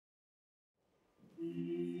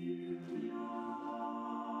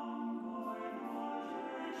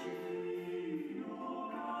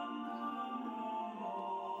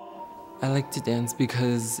I like to dance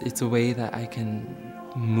because it's a way that I can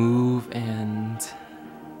move and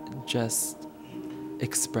just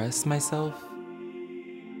express myself.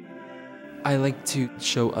 I like to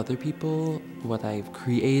show other people what I've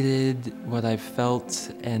created, what I've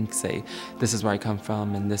felt, and say, this is where I come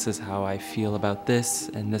from, and this is how I feel about this,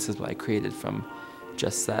 and this is what I created from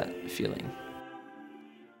just that feeling.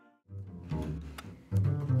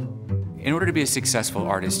 In order to be a successful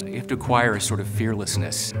artist, you have to acquire a sort of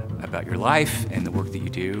fearlessness about your life and the work that you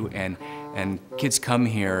do. And kids come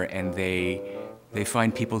here and they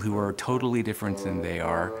find people who are totally different than they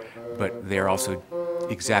are, but they're also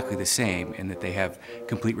exactly the same, in that they have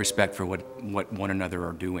complete respect for what one another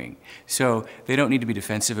are doing. So they don't need to be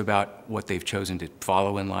defensive about what they've chosen to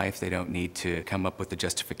follow in life. They don't need to come up with a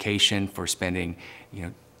justification for spending,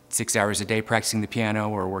 6 hours a day practicing the piano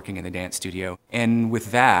or working in the dance studio. And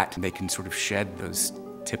with that, they can sort of shed those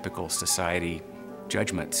typical society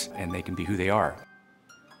judgments, and they can be who they are.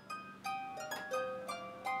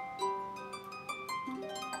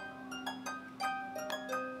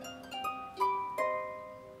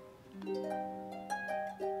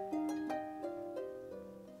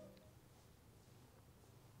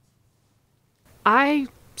 I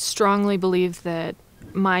strongly believe that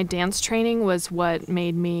my dance training was what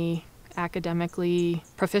made me academically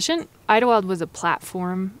proficient. Idyllwild was a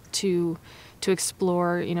platform to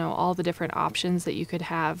explore, all the different options that you could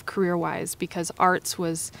have career-wise, because arts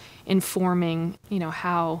was informing,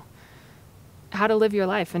 how to live your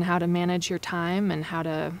life and how to manage your time and how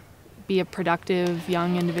to be a productive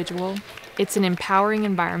young individual. It's an empowering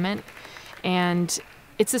environment, and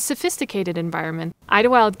it's a sophisticated environment.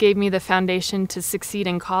 Idyllwild gave me the foundation to succeed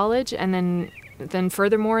in college and then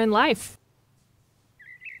furthermore in life.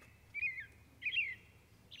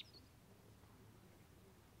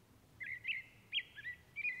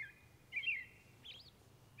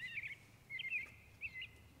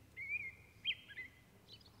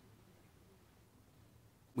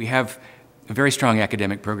 We have a very strong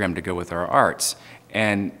academic program to go with our arts,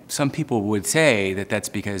 and some people would say that that's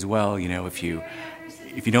because, well, if you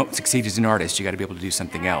don't succeed as an artist, you got to be able to do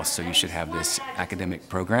something else, so you should have this academic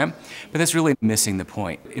program. But that's really missing the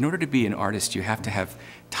point. In order to be an artist, you have to have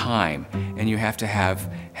time, and you have to have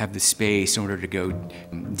the space in order to go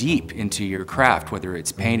deep into your craft, whether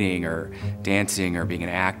it's painting or dancing or being an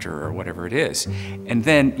actor or whatever it is. And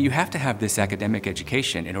then you have to have this academic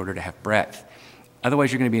education in order to have breadth.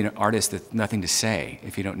 Otherwise, you're going to be an artist with nothing to say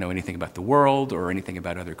if you don't know anything about the world or anything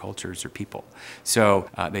about other cultures or people. So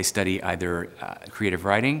they study either creative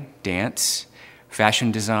writing, dance,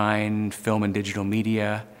 fashion design, film and digital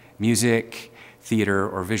media, music, theater,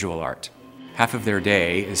 or visual art. Half of their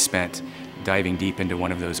day is spent diving deep into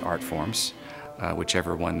one of those art forms,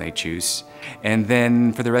 whichever one they choose. And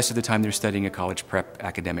then for the rest of the time, they're studying a college prep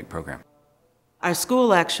academic program. Our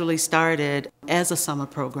school actually started as a summer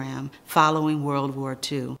program following World War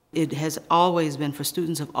II. It has always been for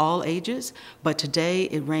students of all ages, but today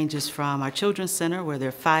it ranges from our Children's Center, where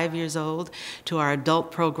they're 5 years old, to our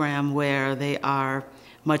adult program, where they are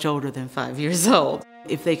much older than 5 years old.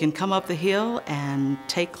 If they can come up the hill and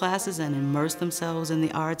take classes and immerse themselves in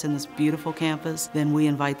the arts in this beautiful campus, then we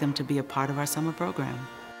invite them to be a part of our summer program.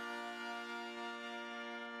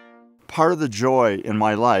 Part of the joy in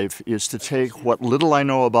my life is to take what little I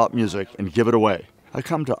know about music and give it away. I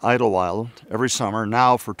come to Idyllwild every summer,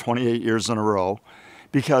 now for 28 years in a row,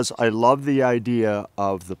 because I love the idea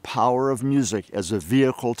of the power of music as a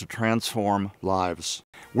vehicle to transform lives.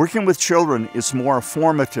 Working with children is more a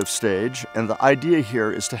formative stage, and the idea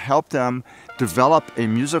here is to help them develop a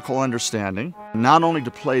musical understanding, not only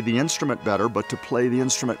to play the instrument better, but to play the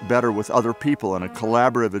instrument better with other people in a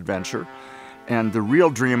collaborative adventure. And the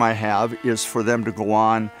real dream I have is for them to go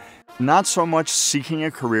on, not so much seeking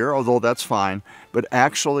a career, although that's fine, but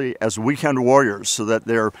actually as weekend warriors, so that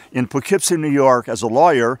they're in Poughkeepsie, New York as a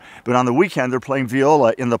lawyer, but on the weekend they're playing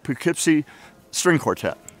viola in the Poughkeepsie String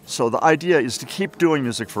Quartet. So the idea is to keep doing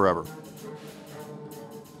music forever.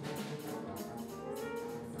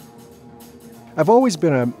 I've always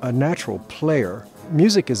been a natural player.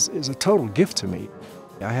 Music is a total gift to me.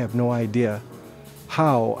 I have no idea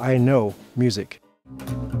how I know music.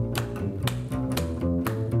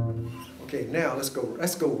 Okay, now let's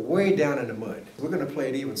go way down in the mud. We're gonna play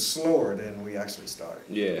it even slower than we actually started.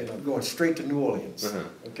 Yeah. Going straight to New Orleans.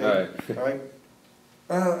 Okay. All right.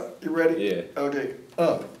 All right. You ready? Yeah. Okay.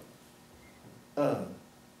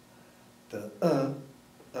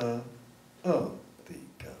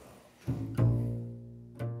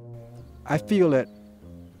 I feel that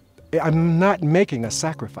I'm not making a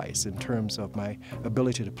sacrifice in terms of my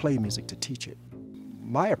ability to play music, to teach it.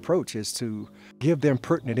 My approach is to give them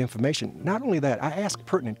pertinent information. Not only that, I ask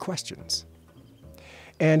pertinent questions.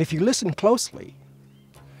 And if you listen closely,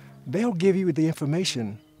 they'll give you the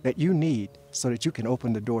information that you need so that you can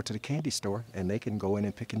open the door to the candy store and they can go in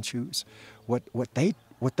and pick and choose what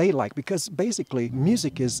they like. Because basically,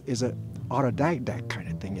 music is an autodidact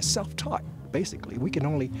kind of thing. It's self-taught, basically. We can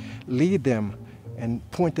only lead them and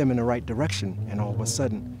point them in the right direction, and all of a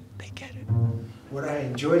sudden, they get it. What I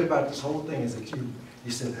enjoyed about this whole thing is that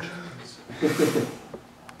you said,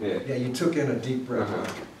 yeah, you took in a deep breath,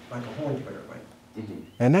 like a horn player, right?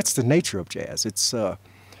 And that's the nature of jazz. It's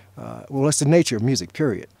it's the nature of music,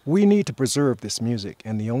 period. We need to preserve this music,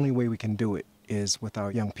 and the only way we can do it is with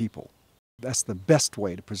our young people. That's the best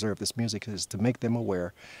way to preserve this music, is to make them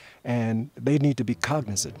aware, and they need to be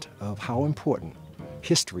cognizant of how important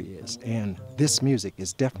history is, and this music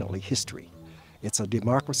is definitely history. It's a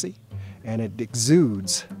democracy, and it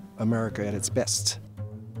exudes America at its best.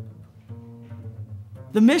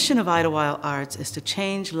 The mission of Idyllwild Arts is to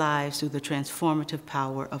change lives through the transformative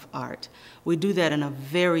power of art. We do that in a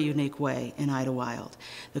very unique way in Idyllwild.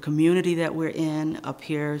 The community that we're in, up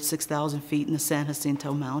here 6,000 feet in the San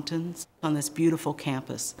Jacinto Mountains, on this beautiful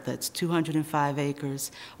campus that's 205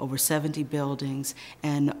 acres, over 70 buildings,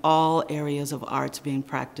 and all areas of arts being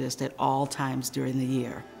practiced at all times during the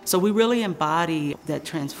year. So we really embody that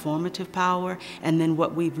transformative power, and then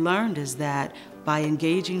what we've learned is that by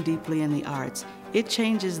engaging deeply in the arts, it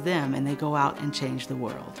changes them and they go out and change the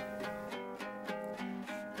world.